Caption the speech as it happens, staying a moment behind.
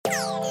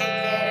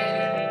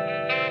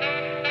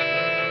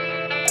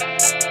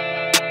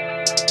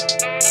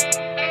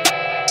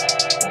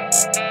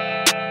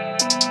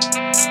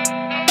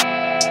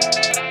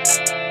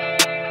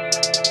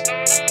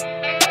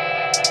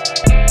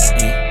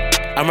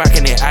I'm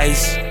rocking that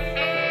ice.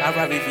 I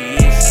rock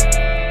VVS.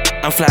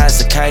 I'm fly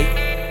as a kite.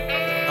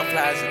 I'm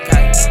fly as a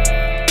kite.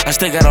 I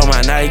still got on my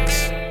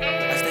Nikes.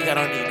 I still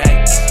got on these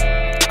Nikes.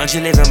 I'm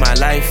just living my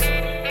life.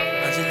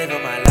 I'm just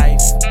living my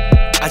life.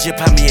 I just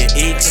pop me an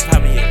X.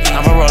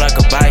 I'ma roll like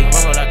a bike.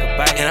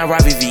 And I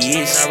rock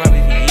VVS.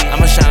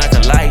 I'ma shine like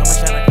a light.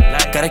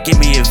 Gotta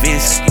give me a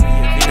vis.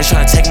 They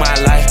tryna take my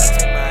life.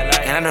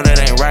 And I know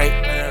that ain't right.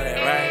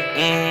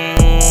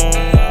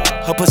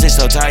 Her pussy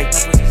so tight.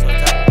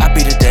 I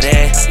beat it that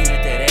ass.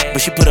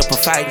 But she put up a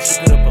fight.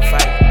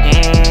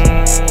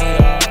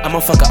 I'ma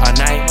fuck her all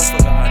night.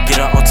 Get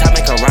her on top,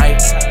 make her right.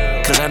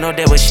 Cause I know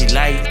that what she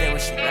like.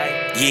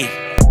 Yeah.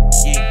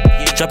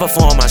 Drop a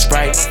 4 on my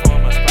Sprite.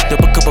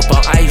 Double cup up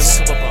on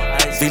ice.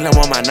 V-Lam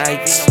on my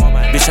Nikes.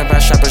 Bitch, I'm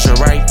about shoppers, you're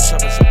right.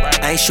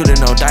 I ain't shooting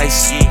no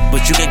dice,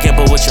 but you can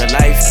gamble with your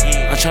life.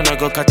 I'm tryna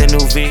go cut that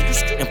new V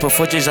and put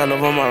footage all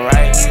over my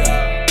right.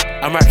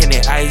 I'm rocking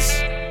that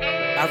ice.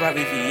 I rock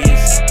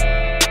VVS.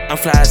 I'm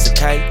fly as a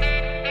kite.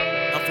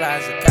 I'm fly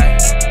as a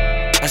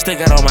kite. I still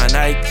got on my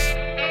Nikes.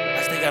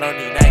 I still got on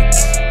these Nikes.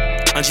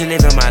 I'm just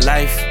living my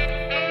life.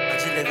 I'm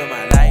just living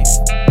my life.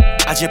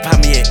 I just pop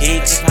me an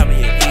X.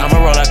 I'ma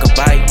roll like a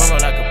bike.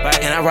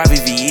 And I rock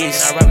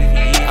VVS.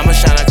 I'ma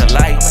shine like a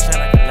light.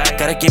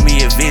 Gotta give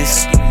me a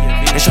vis.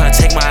 They tryna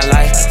take my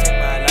life.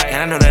 And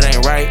I know that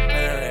ain't right.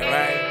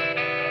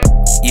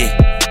 Yeah,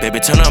 baby,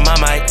 turn up my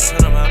mic.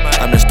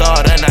 I'm the star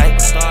of the night.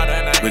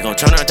 We gon'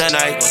 turn up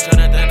tonight.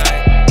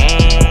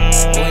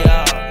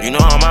 You know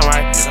I'm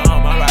alright.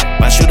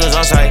 My shooters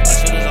on sight.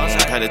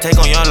 Had to take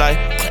on your life.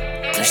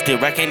 I'm still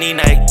rockin' these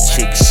night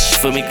chicks.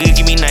 Feel me good,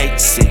 give me night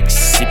 6.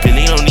 Sippin'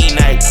 lean on these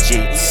night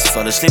jits.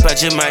 Fall asleep, I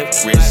just might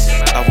wrist.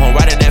 I won't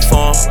ride in that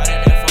form.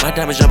 My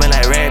diamonds jumpin'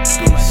 like rabbits.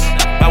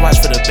 My watch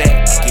for the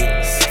back.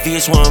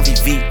 VS1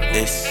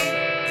 VVS.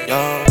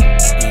 Yo,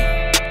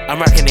 I'm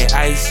rockin' that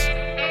ice.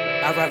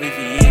 I rock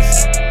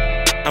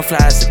VVS. I'm fly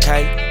as a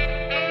kite.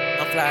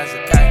 I'm fly as a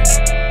kite.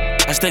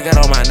 I still got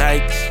on my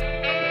Nikes.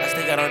 I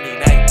still got on these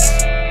Nikes.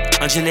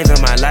 I'm just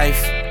living my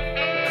life.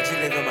 I'm just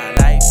living my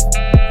life.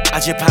 I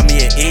just pop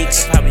me an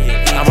X.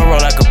 I'ma roll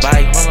like a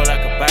bike.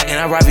 And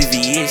I rock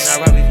VVS.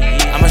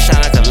 I'ma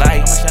shine like a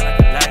light.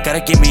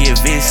 Gotta give me a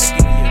vis.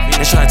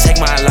 They tryna